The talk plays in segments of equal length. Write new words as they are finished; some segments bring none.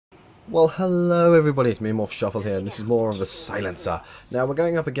Well, hello everybody, it's me, Morph Shuffle here, and this is more of the Silencer. Now, we're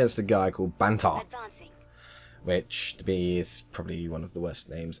going up against a guy called Bantaa, which, to me, is probably one of the worst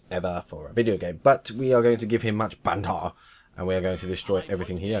names ever for a video game. But we are going to give him much Bantaa, and we are going to destroy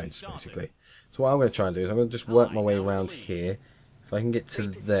everything he owns, basically. So what I'm going to try and do is I'm going to just work my way around here. If I can get to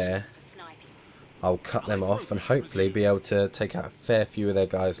there, I'll cut them off and hopefully be able to take out a fair few of their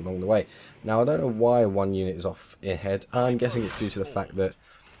guys along the way. Now, I don't know why one unit is off ahead. I'm guessing it's due to the fact that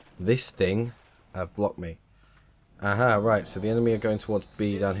this thing have blocked me. Aha, right, so the enemy are going towards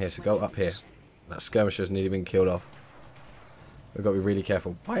B down here, so go up here. That skirmisher's nearly been killed off. We've got to be really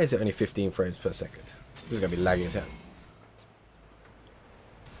careful. Why is it only 15 frames per second? This is going to be lagging as hell.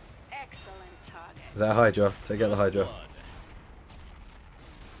 Is that a Hydra? Take out the Hydra.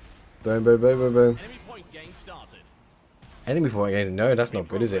 Boom, boom, boom, boom, boom. Enemy point gain started. Enemy point gain? No, that's not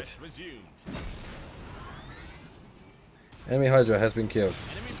good, is it? Enemy Hydra has been killed.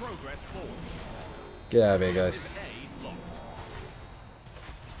 Get out of here, guys.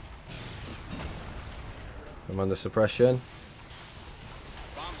 I'm under suppression.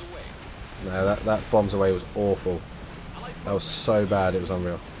 No, that bombs away was awful. That was so bad, it was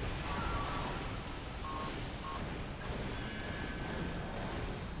unreal.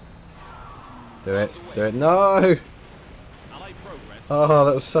 Do it, do it. No! Oh,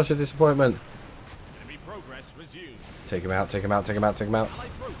 that was such a disappointment. Take him out, take him out, take him out, take him out.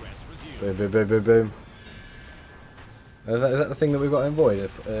 Boom, boom, boom, boom, boom. Is that the thing that we've got to avoid?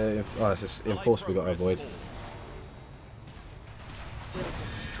 Oh, it's just enforced we've got to avoid.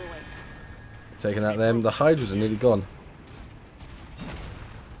 Taking out them. The Hydras are nearly gone.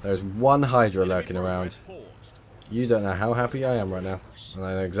 There's one Hydra lurking around. You don't know how happy I am right now. And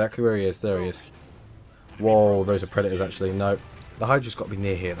I know exactly where he is. There he is. Whoa, those are Predators actually. No. The Hydra's got to be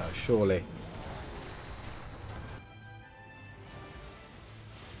near here though, surely.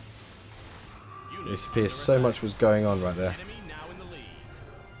 It appears so much was going on right there.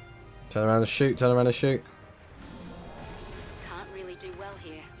 Turn around and shoot, turn around and shoot. Can't really do well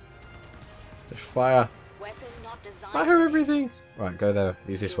here. Just fire. Fire everything. Right, go there.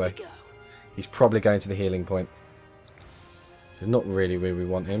 He's this way. He's probably going to the healing point. It's not really where we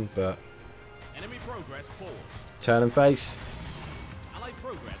want him, but turn and face.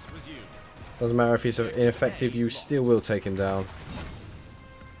 Doesn't matter if he's ineffective, you still will take him down.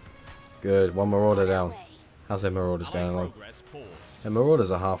 Good, one Marauder down. How's their Marauders going along? Their Marauders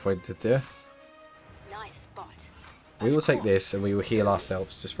are halfway to death. We will take this and we will heal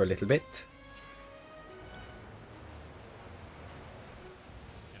ourselves just for a little bit.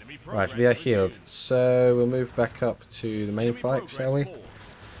 Right, we are healed. So we'll move back up to the main fight, shall we?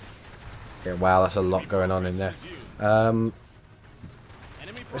 Okay, wow, that's a lot going on in there.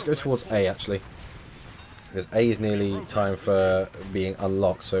 Let's go towards A actually. Because A is nearly time for being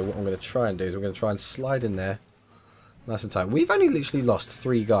unlocked. So what I'm going to try and do is I'm going to try and slide in there. Nice and tight. We've only literally lost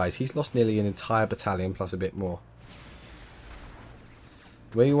 3 guys. He's lost nearly an entire battalion plus a bit more.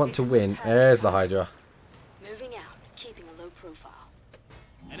 Where you want to win, there's the Hydra. Moving out, keeping a low profile.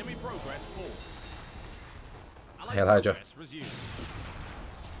 Enemy progress paused. Hail Hydra.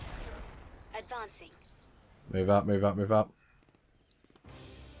 Advancing. Move up, move up, move up.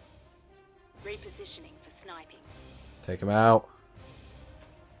 Repositioning for sniping. Take him out.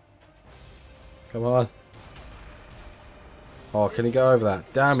 Come on. Oh, can he go over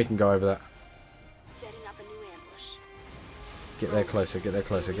that? Damn, he can go over that. Setting up a new ambush. Get there closer, get there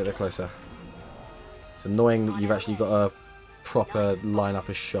closer, get there closer. It's annoying that you've actually got a proper line up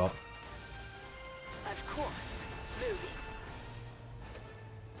a shot. Of course. Moving.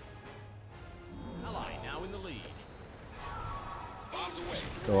 Ally now in the lead. Bombs away.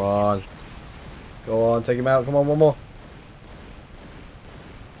 Go on. Go on, take him out. Come on, one more.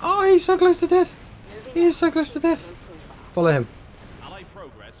 Oh, he's so close to death. He is so close to death. Follow him. Ally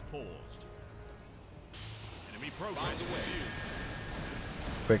progress paused. Enemy progress resumed.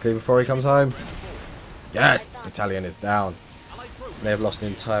 Quickly before he comes home. Yes, the battalion is down. They have lost an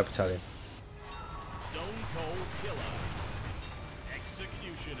entire battalion. Stone cold killer.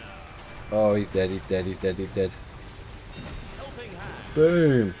 Executioner. Oh, he's dead, he's dead, he's dead, he's dead. Helping hand.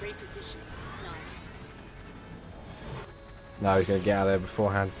 Boom. Repositioning for sniping. No, he's going to get out of there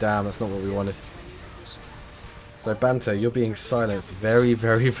beforehand. Damn, that's not what we wanted. So, Bantaa, you're being silenced very,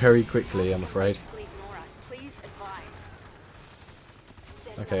 very, very quickly, I'm afraid. Please advise.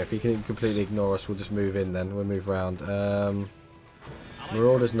 Okay, if he can completely ignore us, we'll just move in then. We'll move around.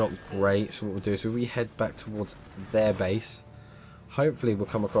 Marauder's not great, so what we'll do is we head back towards their base. Hopefully we'll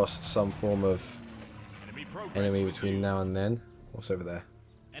come across some form of enemy between now and then. What's over there?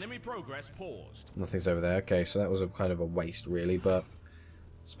 Enemy progress paused. Nothing's over there. Okay, so that was a kind of a waste, really, but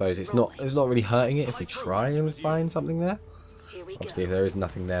Suppose it's not really hurting it if we try and find something there. Here we Obviously, if go. there is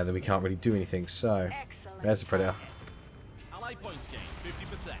nothing there, then we can't really do anything. So, Excellent. there's the Predator. Ally points gained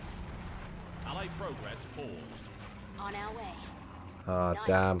 50%. Ally progress paused. On our way. Ah, Nice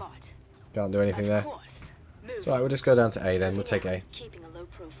damn. spot. Can't do anything there. Of course. Move. It's alright, we'll just go down to A then. We'll take A. Keeping a low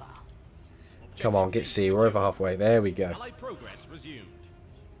profile. Come on, get C. We're over halfway. There we go. Ally progress resumed.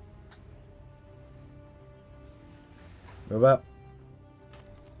 Move up.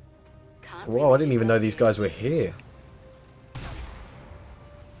 Can't Whoa, I really didn't do even well know these here. guys were here.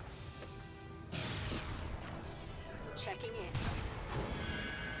 Checking in.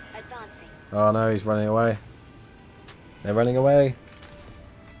 Advancing. Oh no, he's running away. They're running away.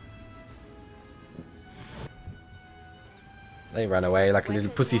 They ran away like little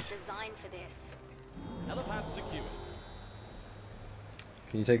Weapons pussies. not designed for this. Helipad secured.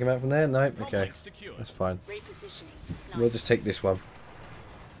 Can you take him out from there? No? Okay. Comlink secured. That's fine. Repositioning. We'll just take this one.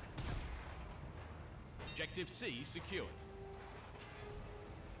 Objective C secured.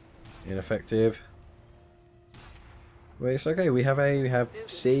 Ineffective. Wait, it's okay. We have A, we have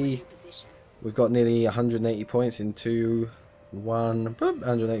C. We've got nearly 180 points in 2, 1, boop,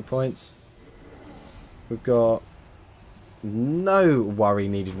 180 points. We've got no worry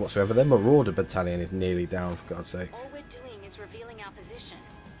needed whatsoever. Their Marauder Battalion is nearly down, for God's sake. All we're doing is revealing our position.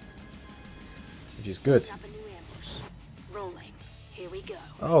 Which is good. Up a new ambush. Rolling. Here we go.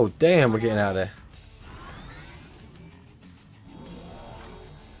 Oh, damn, we're getting out of there.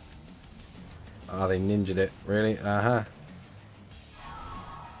 Ah, they ninja'd it. Really? Uh-huh.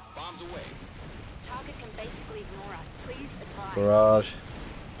 Bombs away. Target can basically ignore us. Please advise. Barrage.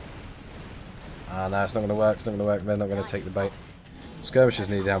 Ah, no, it's not going to work. It's not going to work. They're not going to take the bait. Skirmisher's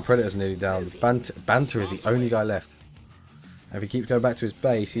nearly down. Predator's nearly down. Bantaa is the only guy left. And if he keeps going back to his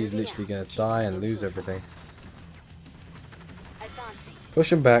base, he's literally going to die and lose everything. Advancing.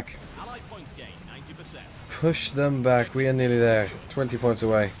 Push him back. Ally points gained 90%. Push them back. We are nearly there. 20 points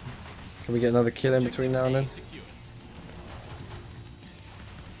away. Can we get another kill in between now and then? Secured.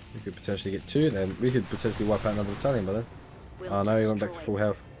 We could potentially get 2 then. We could potentially wipe out another battalion by then. We'll Oh no, he went back to destroy full them.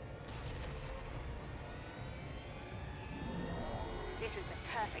 health. This is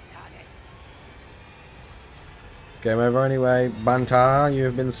the perfect target. It's game over anyway. Bantaa, you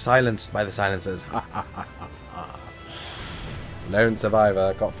have been silenced by the silencers. Ha ha ha ha ha. Lone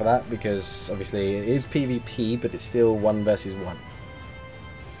survivor got for that because obviously it is PvP, but it's still 1 versus 1.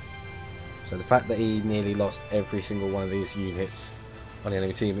 So the fact that he nearly lost every single one of these units on the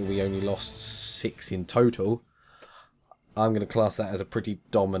enemy team, and we only lost 6 in total, I'm going to class that as a pretty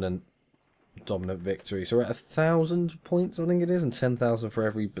dominant victory. So we're at 1,000 points, I think it is, and 10,000 for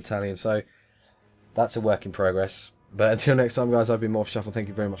every battalion. So that's a work in progress. But until next time, guys, I've been Morph Shuffle. Thank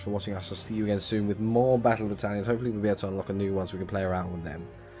you very much for watching us. I'll see you again soon with more battle battalions. Hopefully we'll be able to unlock a new one so we can play around with them.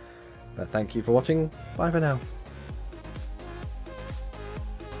 But thank you for watching. Bye for now.